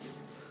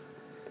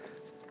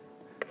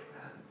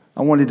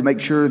I wanted to make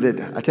sure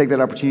that I take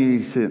that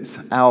opportunity since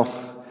Al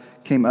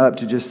came up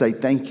to just say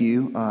thank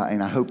you,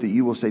 and I hope that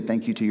you will say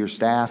thank you to your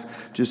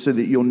staff, just so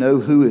that you'll know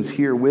who is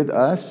here with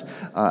us.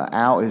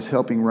 Al is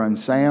helping run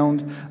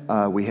sound.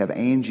 We have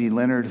Angie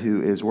Leonard,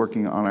 who is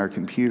working on our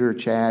computer.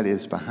 Chad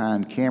is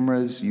behind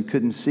cameras. You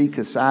couldn't see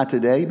Kasai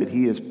today, but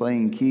he is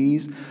playing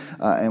keys.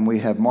 And we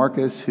have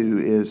Marcus, who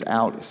is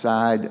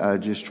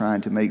outside just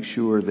trying to make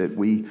sure that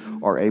we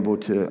are able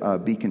to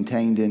be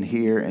contained in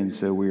here. And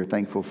so we are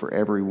thankful for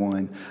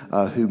everyone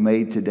who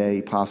made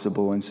today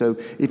possible. And so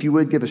if you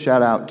would give a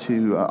shout out to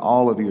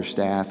all of your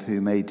staff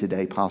who made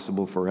today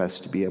possible for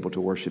us to be able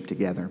to worship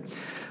together.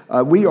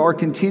 We are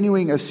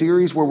continuing a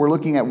series where we're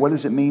looking at what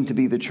does it mean to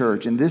be the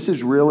church. And this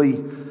is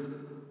really,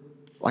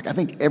 I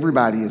think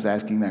everybody is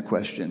asking that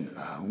question.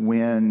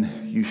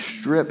 When you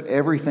strip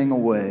everything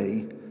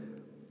away,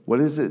 what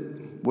does it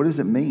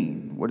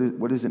mean?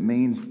 What does it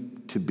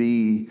mean to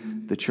be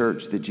the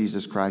church that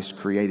Jesus Christ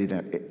created?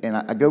 And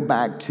I go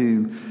back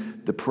to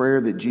the prayer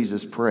that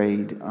Jesus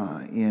prayed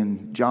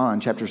in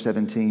John chapter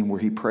 17, where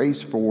he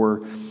prays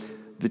for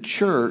the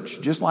church,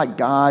 just like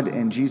God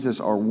and Jesus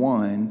are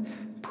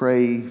one.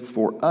 Pray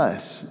for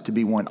us to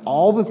be one.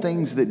 All the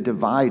things that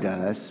divide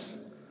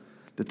us,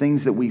 the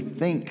things that we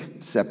think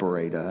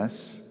separate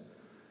us,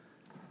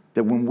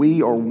 that when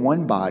we are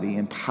one body,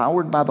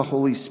 empowered by the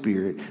Holy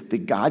Spirit,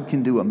 that God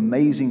can do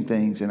amazing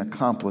things and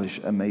accomplish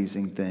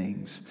amazing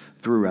things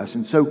through us.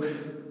 And so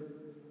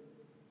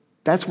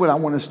that's what I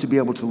want us to be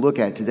able to look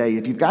at today.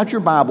 If you've got your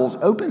Bibles,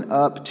 open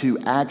up to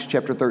Acts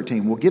chapter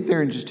 13. We'll get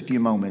there in just a few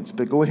moments,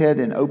 but go ahead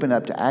and open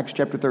up to Acts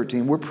chapter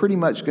 13. We're pretty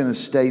much going to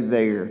stay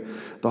there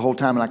the whole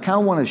time. And I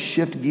kind of want to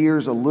shift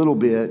gears a little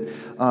bit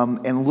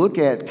and look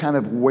at kind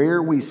of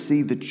where we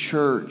see the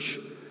church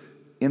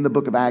in the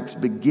book of Acts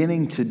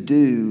beginning to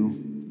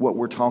do what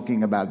we're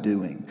talking about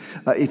doing.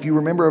 If you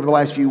remember over the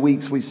last few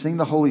weeks, we've seen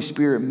the Holy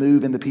Spirit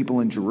move in the people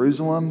in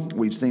Jerusalem.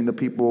 We've seen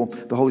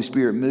the Holy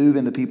Spirit move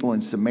in the people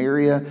in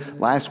Samaria.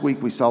 Last week,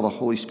 we saw the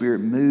Holy Spirit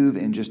move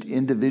in just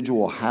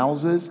individual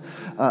houses.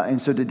 And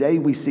so today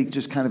we see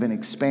just kind of an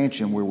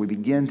expansion where we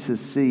begin to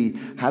see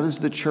how does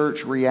the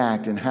church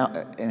react and how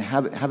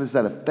does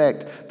that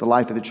affect the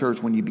life of the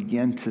church when you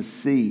begin to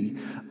see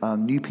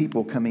new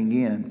people coming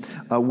in.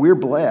 We're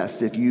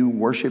blessed. If you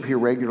worship here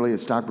regularly at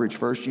Stockbridge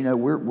First, you know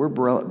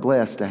we're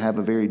blessed to have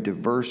a very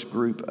diverse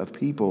group of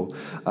people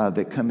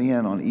that come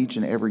in on each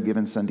and every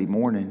given Sunday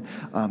morning.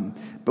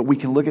 But we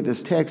can look at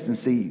this text and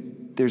see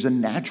there's a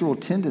natural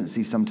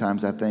tendency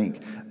sometimes, I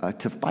think,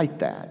 to fight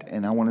that.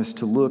 And I want us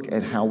to look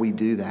at how we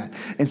do that.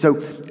 And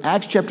so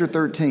Acts chapter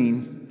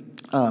 13,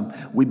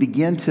 we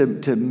begin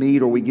to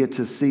meet, or we get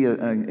to see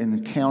an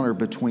encounter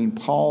between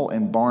Paul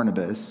and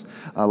Barnabas.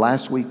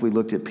 Last week we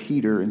looked at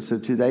Peter, and so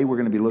today we're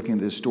going to be looking at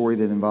this story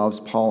that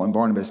involves Paul and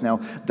Barnabas. Now,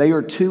 they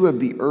are two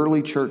of the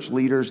early church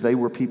leaders. They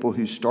were people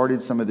who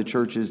started some of the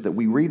churches that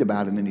we read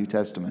about in the New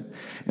Testament.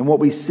 And what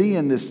we see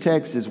in this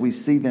text is we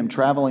see them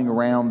traveling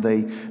around.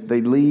 They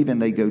leave and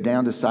they go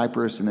down to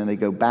Cyprus, and then they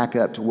go back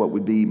up to what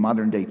would be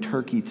modern-day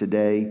Turkey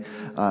today,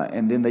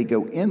 and then they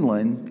go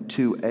inland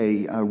to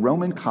a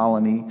Roman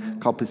colony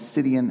called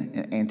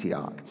Pisidian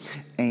Antioch.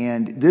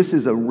 And this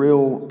is a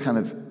real kind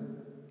of,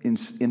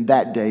 in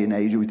that day and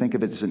age, we think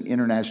of it as an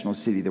international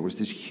city. There was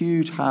this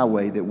huge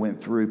highway that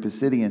went through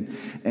Pisidian.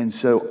 And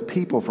so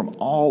people from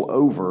all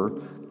over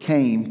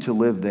came to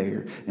live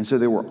there. And so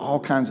there were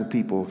all kinds of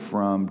people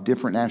from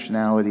different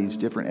nationalities,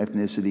 different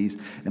ethnicities,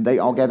 and they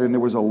all gathered. And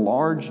there was a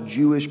large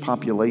Jewish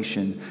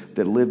population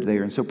that lived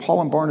there. And so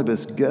Paul and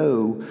Barnabas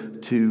go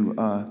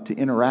to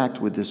interact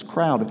with this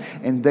crowd,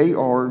 and they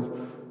are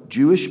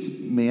Jewish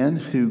men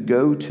who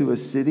go to a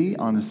city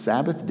on a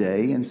Sabbath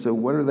day. And so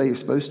what are they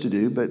supposed to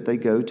do? But they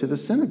go to the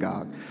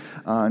synagogue.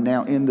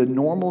 Now, in the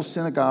normal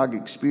synagogue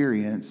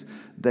experience,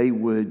 they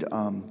would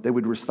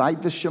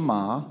recite the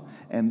Shema,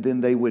 and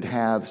then they would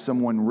have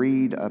someone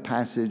read a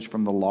passage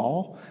from the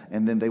law,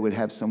 and then they would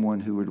have someone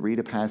who would read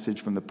a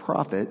passage from the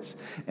prophets,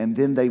 and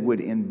then they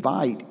would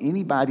invite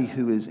anybody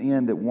who is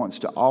in that wants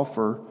to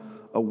offer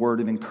a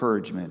word of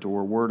encouragement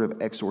or a word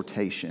of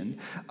exhortation.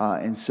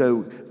 And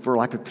so for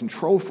like a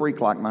control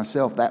freak like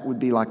myself, that would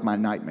be like my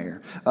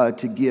nightmare,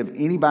 to give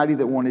anybody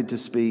that wanted to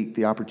speak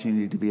the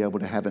opportunity to be able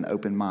to have an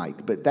open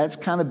mic. But that's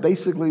kind of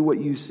basically what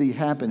you see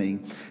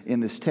happening in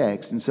this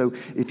text. And so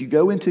if you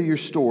go into your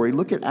story,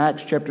 look at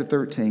Acts chapter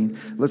 13.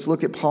 Let's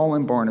look at Paul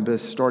and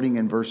Barnabas starting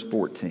in verse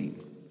 14.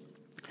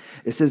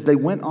 It says, "They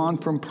went on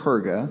from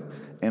Perga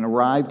and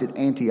arrived at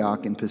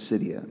Antioch in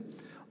Pisidia.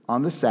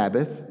 On the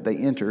Sabbath, they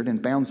entered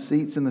and found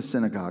seats in the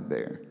synagogue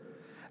there.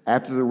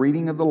 After the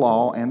reading of the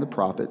law and the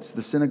prophets,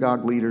 the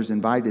synagogue leaders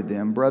invited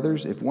them,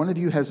 'Brothers, if one of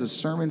you has a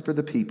sermon for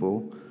the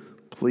people,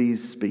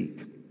 please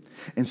speak.'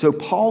 And so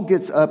Paul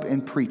gets up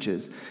and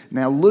preaches.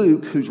 Now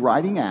Luke, who's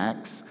writing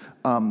Acts,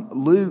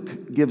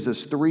 Luke gives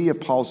us 3 of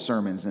Paul's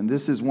sermons, and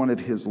this is one of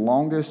his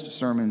longest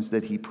sermons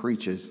that he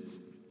preaches.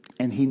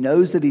 And he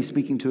knows that he's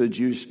speaking to a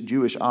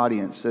Jewish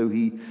audience, so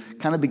he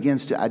kind of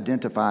begins to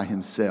identify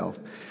himself.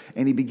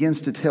 And he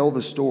begins to tell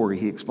the story.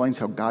 He explains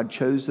how God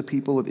chose the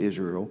people of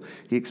Israel.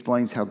 He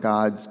explains how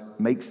God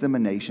makes them a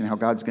nation, how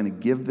God's going to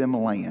give them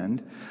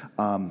land.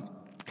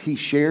 He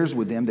shares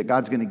with them that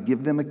God's going to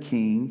give them a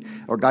king,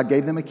 or God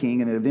gave them a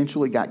king, and it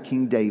eventually got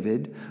King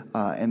David.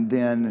 And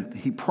then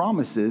he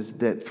promises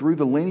that through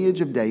the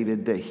lineage of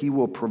David that he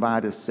will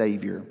provide a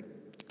Savior.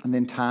 And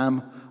then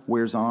time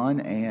wears on,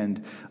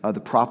 and the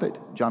prophet,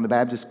 John the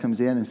Baptist, comes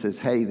in and says,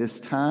 hey, this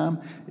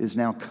time is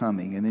now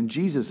coming. And then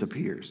Jesus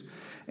appears.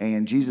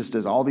 And Jesus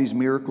does all these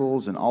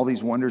miracles and all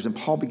these wonders. And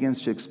Paul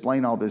begins to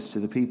explain all this to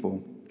the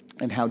people,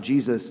 and how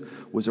Jesus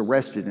was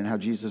arrested, and how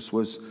Jesus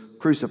was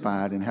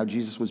crucified, and how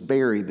Jesus was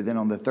buried, but then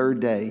on the third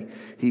day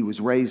he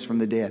was raised from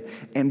the dead.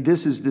 And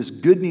this is this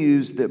good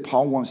news that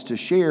Paul wants to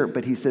share,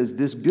 but he says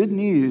this good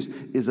news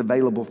is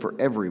available for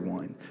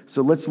everyone.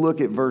 So let's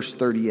look at verse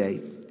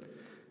 38.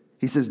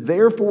 He says,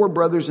 therefore,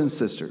 brothers and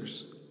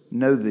sisters,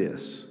 know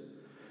this: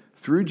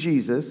 through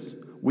Jesus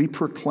we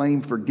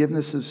proclaim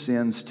forgiveness of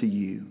sins to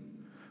you,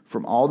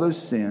 from all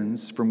those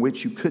sins from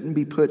which you couldn't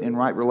be put in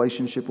right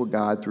relationship with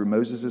God through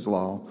Moses'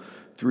 law.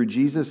 Through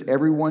Jesus,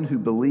 everyone who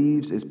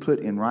believes is put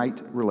in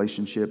right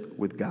relationship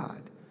with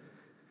God.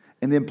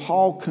 And then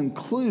Paul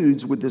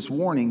concludes with this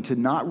warning to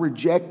not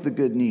reject the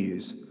good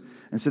news.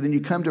 And so then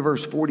you come to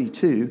verse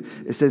 42.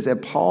 It says,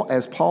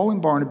 as Paul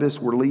and Barnabas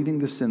were leaving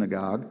the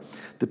synagogue,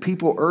 the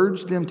people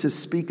urged them to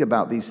speak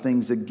about these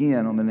things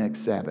again on the next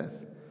Sabbath.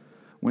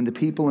 When the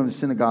people in the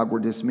synagogue were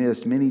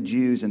dismissed, many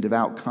Jews and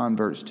devout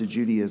converts to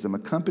Judaism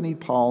accompanied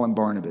Paul and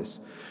Barnabas,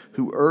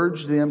 who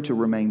urged them to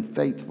remain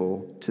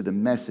faithful to the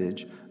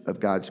message of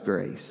God's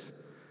grace.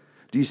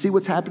 Do you see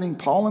what's happening?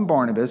 Paul and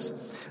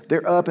Barnabas,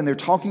 they're up and they're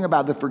talking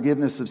about the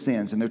forgiveness of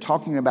sins, and they're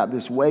talking about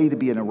this way to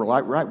be in a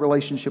right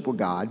relationship with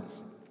God.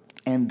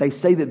 And they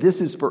say that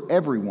this is for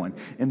everyone.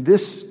 And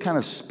this kind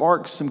of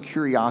sparks some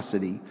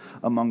curiosity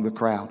among the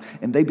crowd.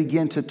 And they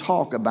begin to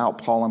talk about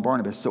Paul and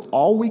Barnabas. So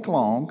all week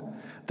long,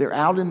 they're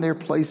out in their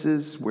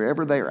places,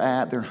 wherever they're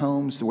at, their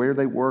homes, where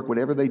they work,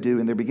 whatever they do,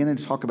 and they're beginning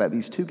to talk about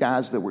these two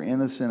guys that were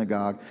in a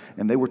synagogue,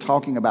 and they were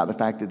talking about the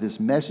fact that this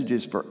message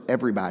is for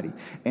everybody,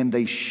 and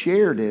they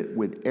shared it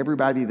with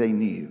everybody they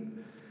knew.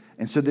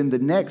 And so then the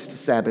next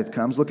Sabbath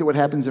comes. Look at what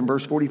happens in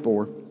verse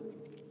 44.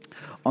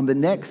 On the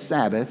next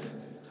Sabbath,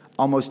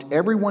 almost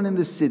everyone in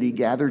the city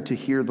gathered to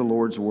hear the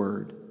Lord's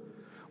word.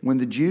 When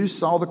the Jews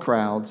saw the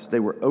crowds, they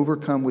were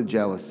overcome with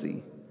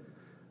jealousy.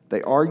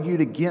 They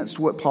argued against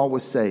what Paul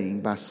was saying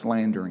by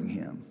slandering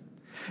him.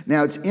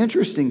 Now, it's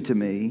interesting to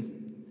me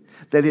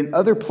that in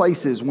other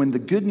places, when the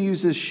good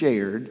news is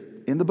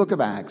shared, in the book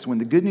of Acts, when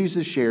the good news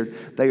is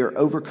shared, they are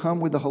overcome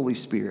with the Holy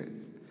Spirit.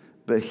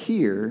 But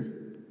here,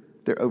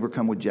 they're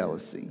overcome with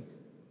jealousy.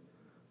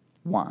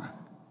 Why?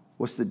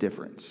 What's the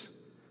difference?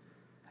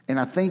 And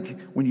I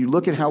think when you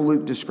look at how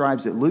Luke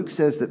describes it, Luke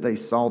says that they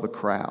saw the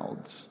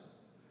crowds.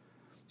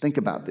 Think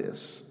about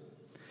this.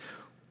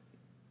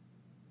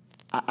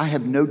 I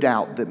have no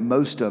doubt that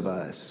most of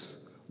us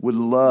would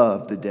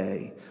love the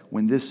day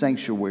when this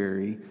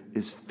sanctuary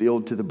is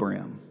filled to the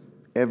brim.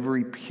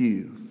 Every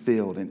pew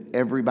filled and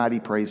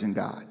everybody praising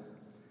God.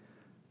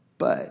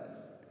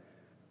 But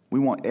we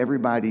want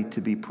everybody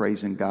to be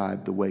praising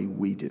God the way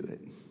we do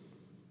it.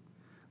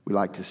 We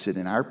like to sit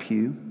in our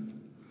pew.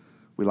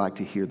 We like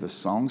to hear the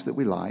songs that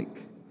we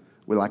like.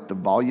 We like the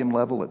volume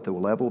level at the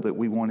level that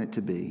we want it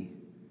to be.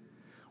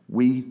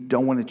 We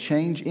don't want to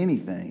change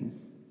anything.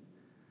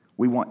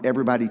 We want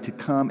everybody to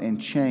come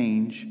and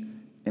change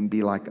and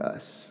be like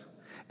us.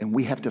 And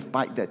we have to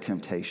fight that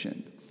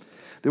temptation.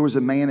 There was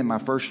a man in my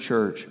first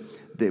church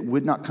that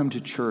would not come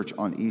to church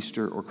on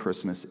Easter or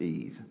Christmas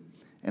Eve.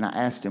 And I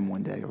asked him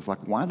one day, I was like,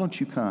 why don't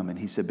you come? And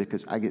he said,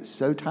 because I get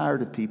so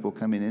tired of people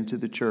coming into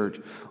the church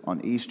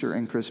on Easter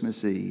and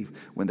Christmas Eve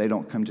when they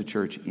don't come to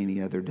church any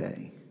other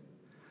day.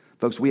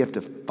 Folks, we have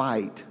to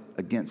fight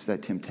against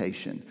that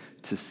temptation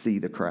to see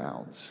the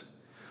crowds.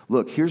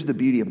 Look, here's the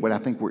beauty of what I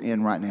think we're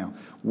in right now.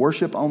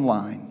 Worship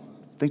online.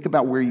 Think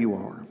about where you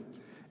are.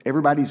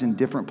 Everybody's in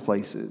different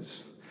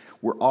places.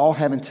 We're all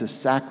having to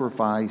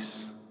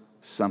sacrifice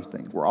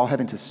something. We're all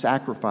having to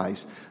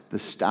sacrifice the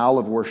style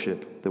of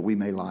worship that we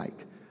may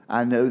like.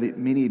 I know that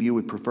many of you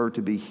would prefer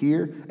to be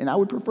here, and I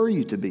would prefer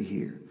you to be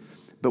here.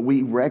 But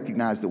we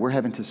recognize that we're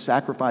having to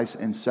sacrifice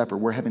and suffer.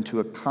 We're having to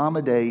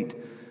accommodate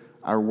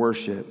our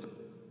worship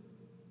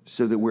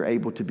so that we're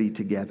able to be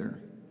together.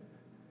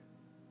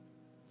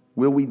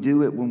 Will we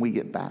do it when we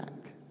get back?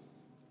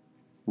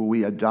 Will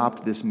we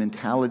adopt this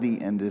mentality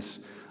and this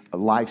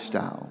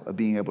lifestyle of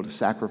being able to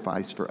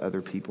sacrifice for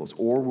other people's?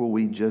 Or will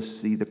we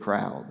just see the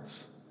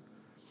crowds?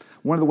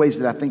 One of the ways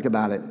that I think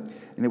about it,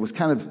 and it was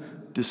kind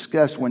of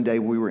discussed one day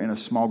when we were in a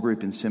small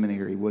group in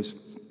seminary, was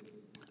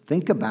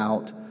think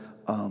about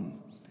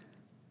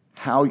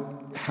how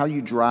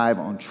you drive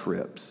on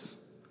trips.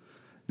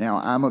 Now,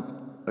 I'm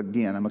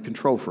a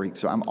control freak,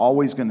 so I'm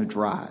always going to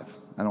drive.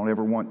 I don't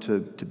ever want to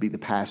be the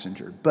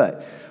passenger.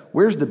 But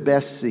where's the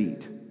best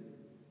seat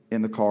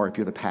in the car if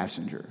you're the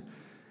passenger?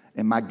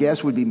 And my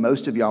guess would be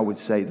most of y'all would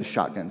say the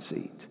shotgun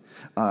seat.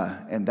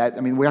 And that,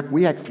 I mean,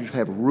 we actually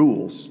have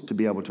rules to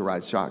be able to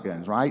ride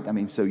shotguns, right? I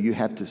mean, so you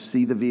have to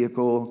see the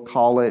vehicle,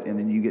 call it, and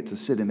then you get to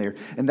sit in there.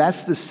 And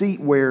that's the seat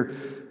where,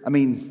 I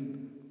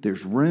mean,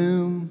 there's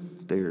room.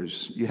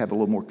 You have a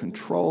little more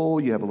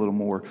control. You have a little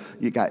more,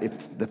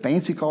 if the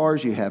fancy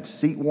cars, you have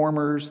seat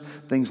warmers,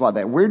 things like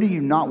that. Where do you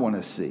not want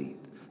to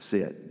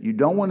sit? You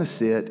don't want to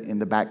sit in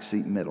the back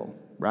seat middle,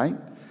 right?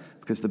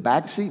 Because the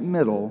back seat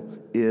middle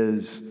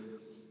is,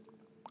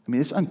 I mean,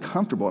 it's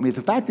uncomfortable. I mean,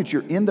 the fact that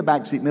you're in the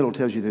back seat middle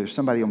tells you there's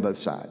somebody on both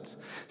sides.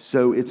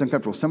 So it's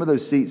uncomfortable. Some of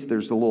those seats,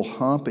 there's a little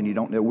hump and you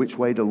don't know which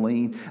way to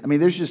lean. I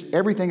mean, there's just,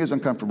 everything is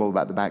uncomfortable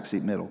about the back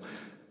seat middle.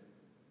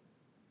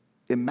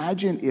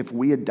 Imagine if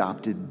we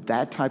adopted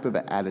that type of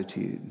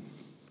attitude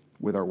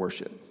with our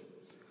worship,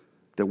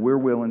 that we're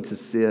willing to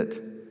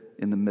sit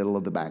in the middle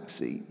of the back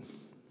seat.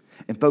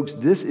 And folks,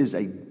 this is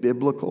a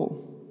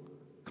biblical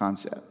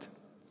concept.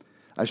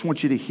 I just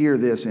want you to hear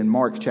this in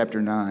Mark chapter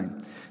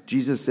 9.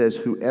 Jesus says,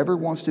 whoever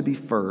wants to be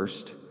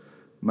first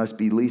must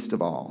be least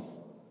of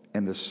all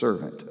and the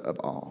servant of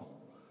all.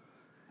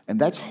 And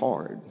that's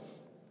hard.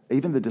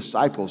 Even the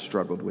disciples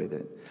struggled with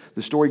it.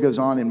 The story goes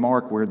on in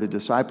Mark where the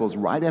disciples,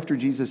 right after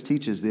Jesus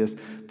teaches this,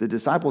 the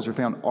disciples are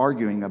found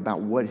arguing about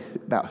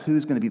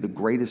who's going to be the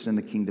greatest in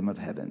the kingdom of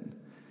heaven.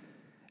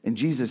 And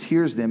Jesus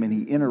hears them and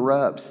he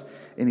interrupts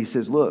and he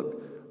says,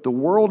 look, the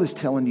world is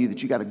telling you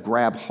that you got to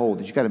grab hold,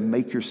 that you got to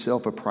make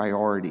yourself a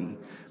priority.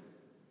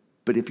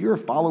 But if you're a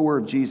follower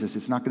of Jesus,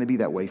 it's not going to be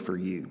that way for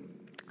you.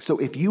 So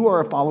if you are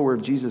a follower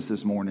of Jesus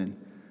this morning,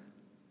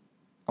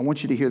 I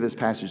want you to hear this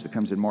passage that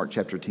comes in Mark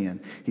chapter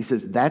 10. He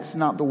says, that's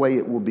not the way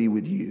it will be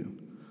with you.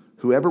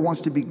 Whoever wants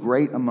to be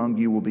great among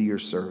you will be your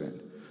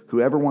servant.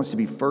 Whoever wants to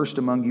be first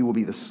among you will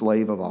be the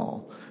slave of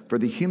all. For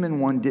the human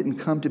one didn't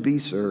come to be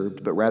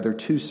served, but rather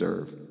to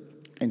serve,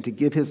 and to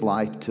give his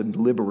life to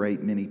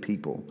liberate many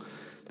people.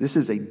 This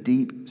is a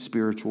deep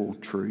spiritual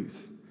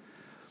truth.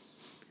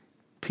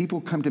 People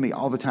come to me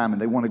all the time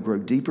and they want to grow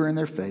deeper in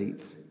their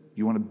faith.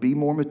 You want to be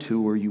more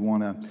mature. You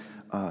want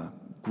to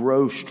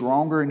grow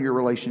stronger in your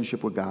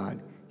relationship with God.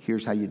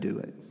 Here's how you do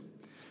it.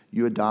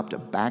 You adopt a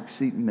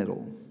backseat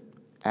middle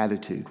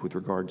attitude with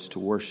regards to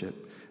worship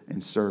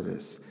and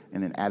service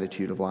and an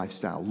attitude of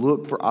lifestyle.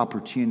 Look for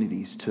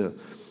opportunities to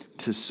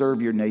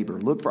serve your neighbor.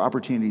 Look for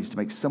opportunities to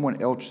make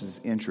someone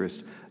else's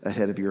interest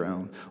ahead of your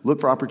own.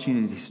 Look for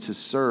opportunities to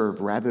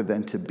serve rather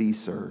than to be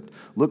served.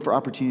 Look for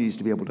opportunities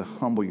to be able to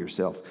humble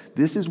yourself.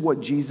 This is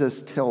what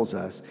Jesus tells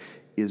us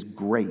is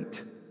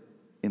great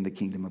in the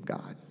kingdom of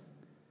God.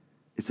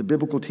 It's a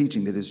biblical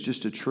teaching that is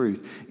just a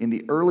truth. In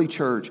the early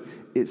church,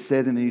 it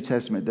said in the New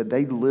Testament that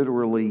they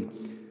literally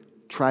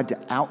tried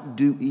to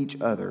outdo each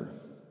other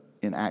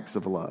in acts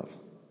of love.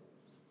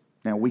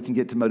 Now, we can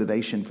get to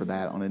motivation for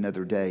that on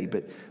another day,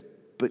 but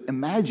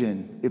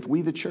imagine if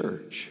we, the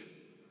church,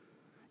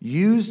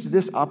 used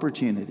this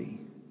opportunity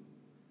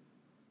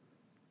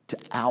to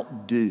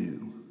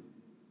outdo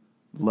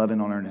loving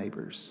on our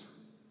neighbors.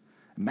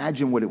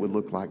 Imagine what it would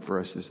look like for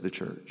us as the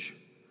church.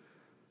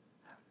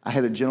 I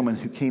had a gentleman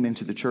who came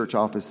into the church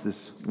office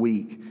this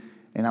week,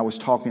 and I was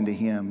talking to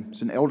him.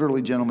 It's an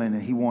elderly gentleman,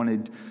 and he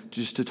wanted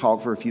just to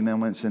talk for a few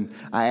moments. And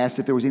I asked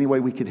if there was any way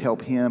we could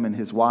help him and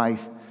his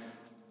wife.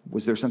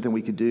 Was there something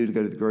we could do to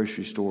go to the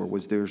grocery store?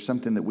 Was there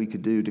something that we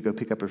could do to go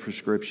pick up a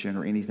prescription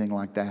or anything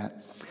like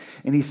that?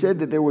 And he said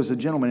that there was a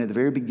gentleman at the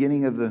very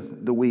beginning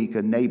of the week,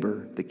 a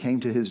neighbor that came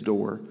to his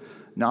door,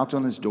 knocked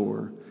on his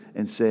door,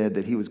 and said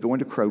that he was going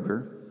to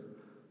Kroger.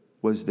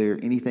 Was there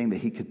anything that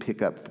he could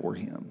pick up for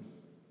him?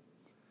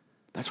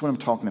 That's what I'm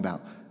talking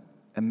about.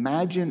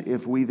 Imagine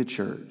if we, the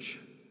church,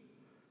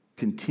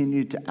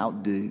 continued to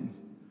outdo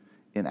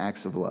in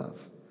acts of love.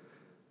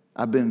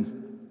 I've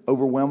been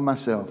overwhelmed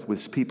myself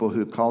with people who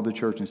have called the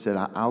church and said,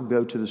 I'll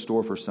go to the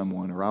store for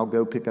someone, or I'll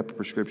go pick up a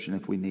prescription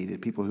if we need it.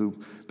 People who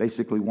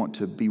basically want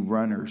to be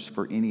runners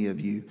for any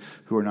of you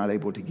who are not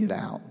able to get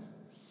out.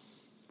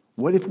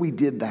 What if we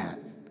did that?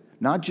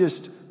 Not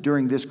just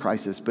during this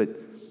crisis, but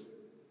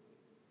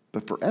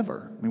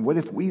forever. I mean, what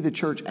if we, the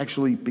church,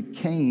 actually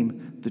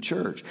became the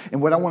church?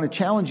 And what I want to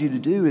challenge you to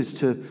do is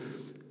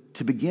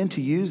to begin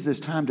to use this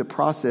time to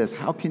process,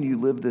 how can you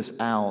live this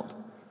out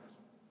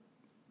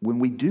when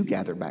we do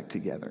gather back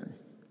together?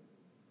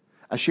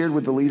 I shared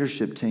with the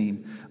leadership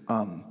team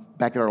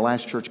back at our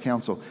last church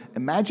council,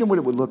 imagine what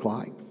it would look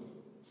like.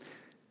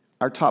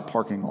 Our top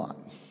parking lot.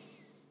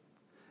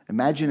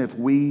 Imagine if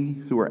we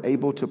who are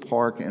able to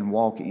park and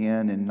walk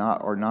in and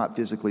are not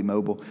physically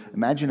mobile,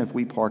 imagine if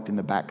we parked in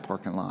the back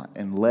parking lot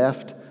and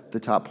left the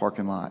top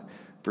parking lot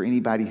for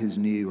anybody who's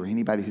new or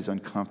anybody who's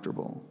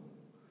uncomfortable.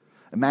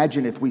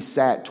 Imagine if we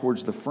sat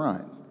towards the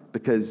front,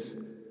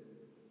 because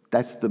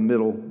that's the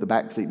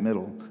backseat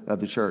middle of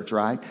the church,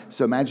 right?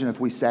 So imagine if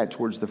we sat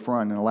towards the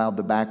front and allowed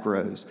the back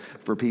rows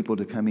for people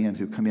to come in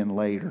who come in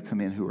late or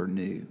come in who are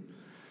new.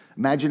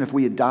 Imagine if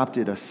we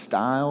adopted a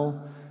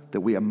style, a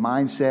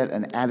mindset,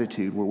 an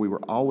attitude where we were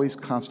always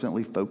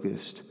constantly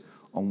focused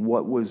on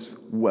what was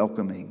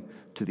welcoming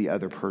to the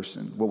other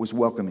person, what was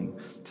welcoming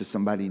to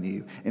somebody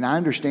new. And I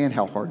understand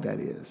how hard that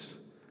is.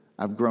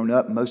 I've grown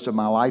up most of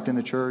my life in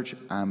the church.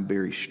 I'm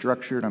very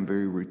structured. I'm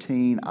very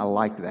routine. I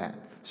like that.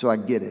 So I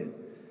get it.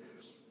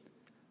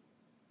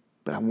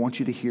 But I want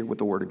you to hear what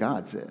the Word of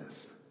God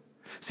says.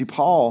 See,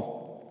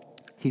 Paul,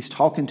 he's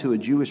talking to a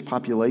Jewish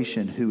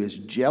population who is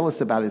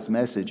jealous about his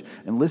message.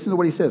 And listen to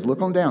what he says.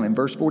 Look on down in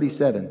verse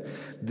 47.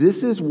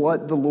 This is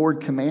what the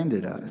Lord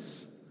commanded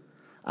us.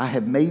 I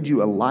have made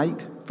you a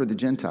light for the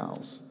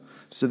Gentiles,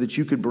 so that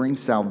you could bring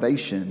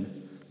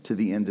salvation to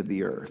the end of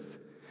the earth.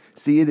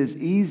 See, it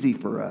is easy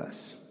for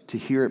us to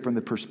hear it from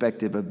the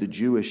perspective of the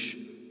Jewish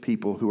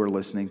people who are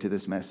listening to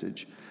this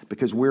message,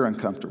 because we're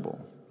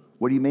uncomfortable.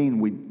 What do you mean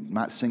we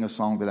might sing a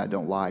song that I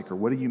don't like? Or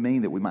what do you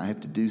mean that we might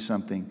have to do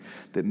something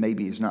that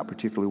maybe is not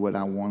particularly what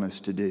I want us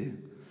to do?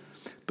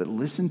 But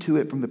listen to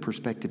it from the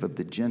perspective of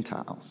the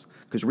Gentiles.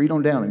 Because read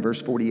on down in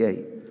verse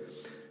 48.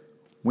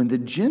 When the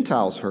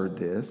Gentiles heard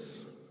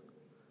this,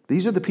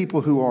 these are the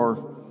people who are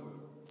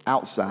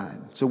outside.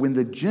 So when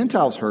the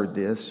Gentiles heard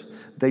this,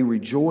 they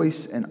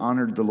rejoiced and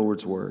honored the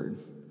Lord's word.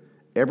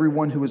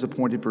 Everyone who was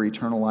appointed for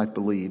eternal life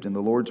believed, and the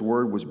Lord's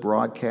word was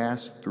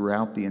broadcast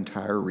throughout the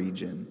entire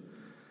region.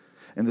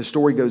 And the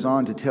story goes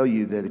on to tell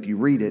you that if you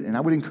read it, and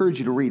I would encourage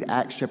you to read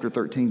Acts chapter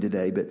 13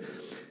 today, but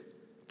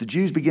the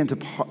Jews begin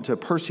to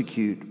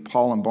persecute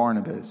Paul and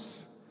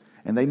Barnabas,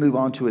 and they move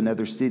on to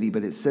another city.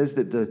 But it says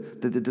that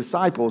the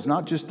disciples,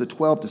 not just the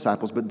 12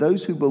 disciples, but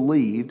those who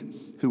believed,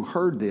 who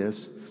heard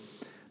this,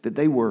 that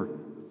they were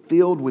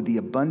filled with the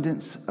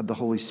abundance of the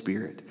Holy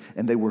Spirit,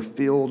 and they were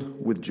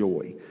filled with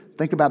joy.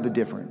 Think about the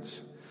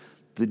difference.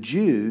 The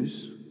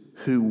Jews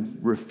who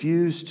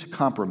refused to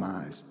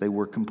compromise, they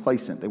were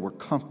complacent, they were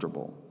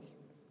comfortable.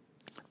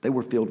 They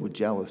were filled with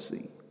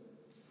jealousy.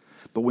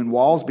 But when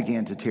walls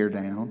began to tear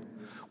down,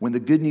 when the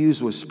good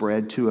news was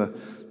spread to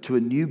a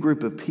new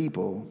group of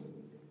people,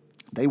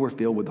 they were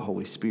filled with the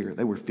Holy Spirit.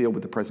 They were filled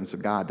with the presence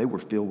of God. They were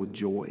filled with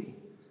joy.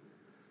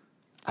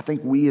 I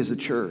think we as a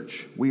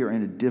church, we are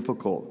in a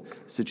difficult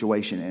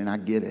situation, and I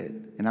get it.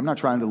 And I'm not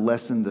trying to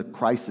lessen the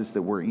crisis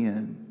that we're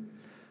in,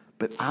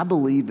 but I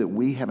believe that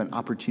we have an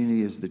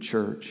opportunity as the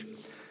church.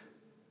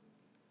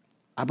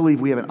 I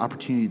believe we have an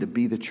opportunity to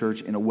be the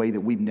church in a way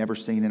that we've never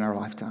seen in our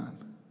lifetime.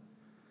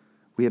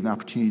 We have an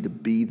opportunity to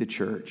be the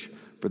church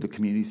for the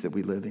communities that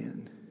we live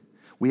in.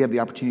 We have the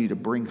opportunity to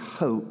bring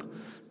hope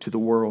to the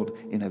world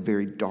in a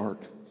very dark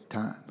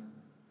time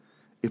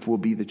if we'll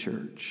be the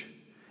church.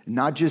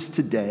 Not just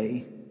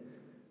today,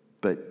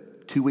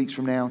 but 2 weeks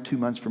from now, 2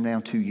 months from now,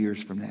 2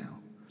 years from now,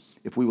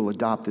 if we will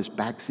adopt this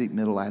backseat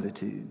middle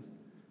attitude.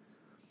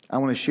 I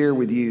want to share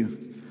with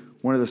you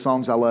one of the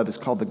songs I love. It's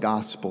called The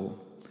Gospel.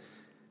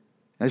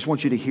 I just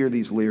want you to hear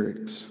these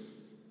lyrics.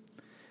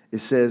 It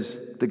says,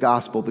 the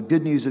gospel, the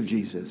good news of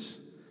Jesus.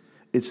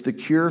 It's the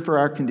cure for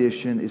our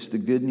condition. It's the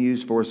good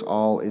news for us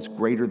all. It's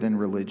greater than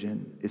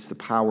religion. It's the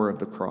power of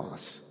the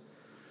cross.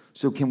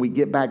 So can we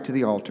get back to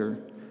the altar,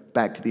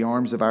 back to the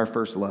arms of our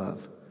first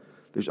love?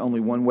 There's only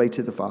one way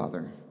to the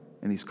Father,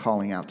 and He's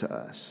calling out to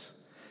us.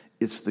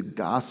 It's the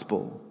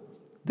gospel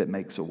that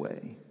makes a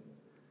way.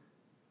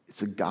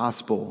 It's a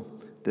gospel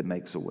that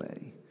makes a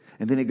way.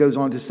 And then it goes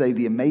on to say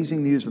the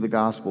amazing news of the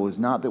gospel is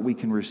not that we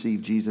can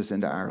receive Jesus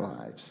into our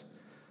lives,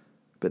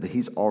 but that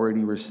He's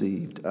already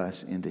received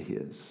us into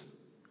His.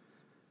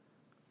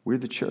 We're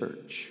the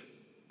church.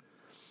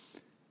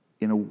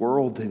 In a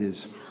world that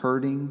is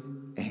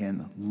hurting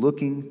and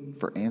looking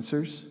for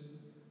answers,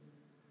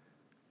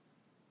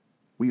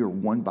 we are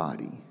one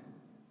body,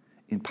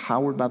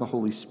 empowered by the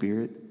Holy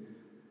Spirit,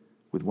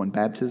 with one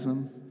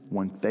baptism,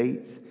 one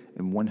faith,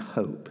 and one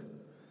hope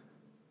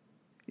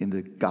in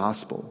the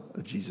gospel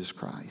of Jesus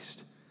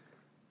Christ.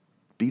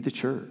 Be the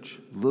church.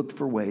 Look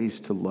for ways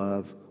to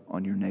love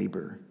on your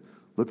neighbor.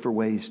 Look for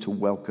ways to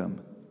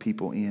welcome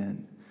people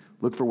in.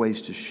 Look for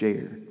ways to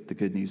share the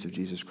good news of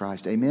Jesus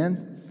Christ.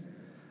 Amen?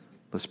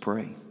 Let's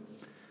pray.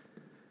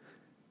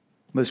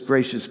 Most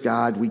gracious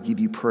God, we give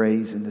you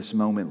praise in this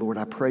moment. Lord,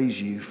 I praise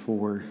you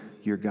for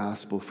your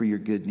gospel, for your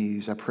good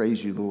news. I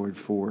praise you, Lord,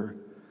 for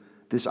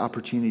this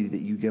opportunity that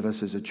you give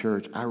us as a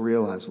church. I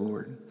realize,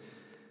 Lord,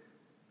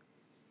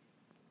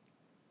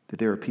 that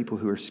there are people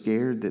who are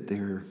scared, that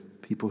there are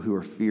people who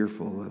are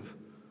fearful of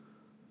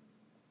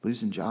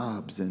losing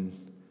jobs and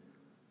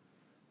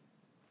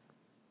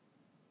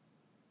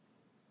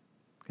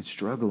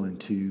struggling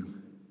to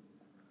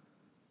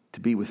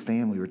be with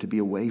family or to be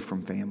away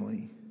from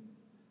family.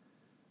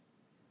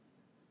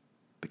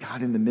 But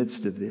God, in the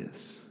midst of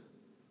this,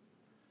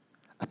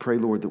 I pray,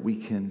 Lord, that we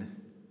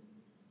can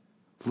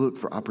look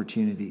for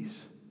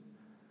opportunities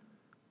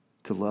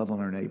to love on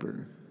our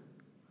neighbor.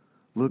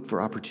 Look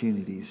for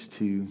opportunities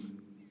to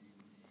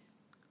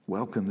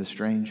welcome the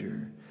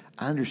stranger.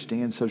 I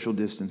understand social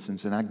distancing,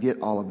 and I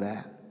get all of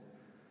that.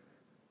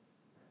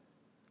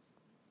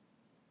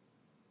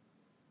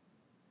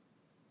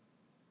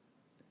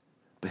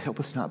 But help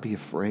us not be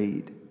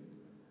afraid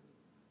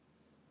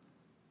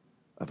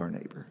of our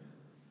neighbor.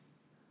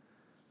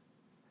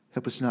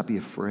 Help us not be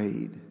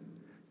afraid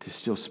to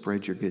still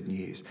spread your good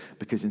news.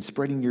 Because in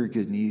spreading your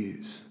good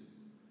news,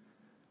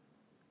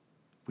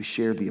 we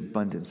share the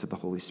abundance of the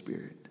Holy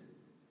Spirit.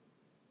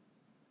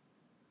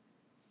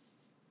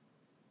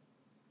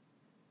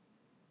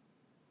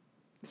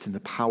 It's in the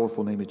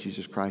powerful name of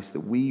Jesus Christ that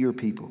we, your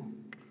people,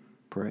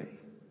 pray.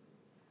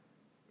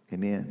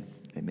 Amen.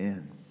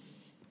 Amen.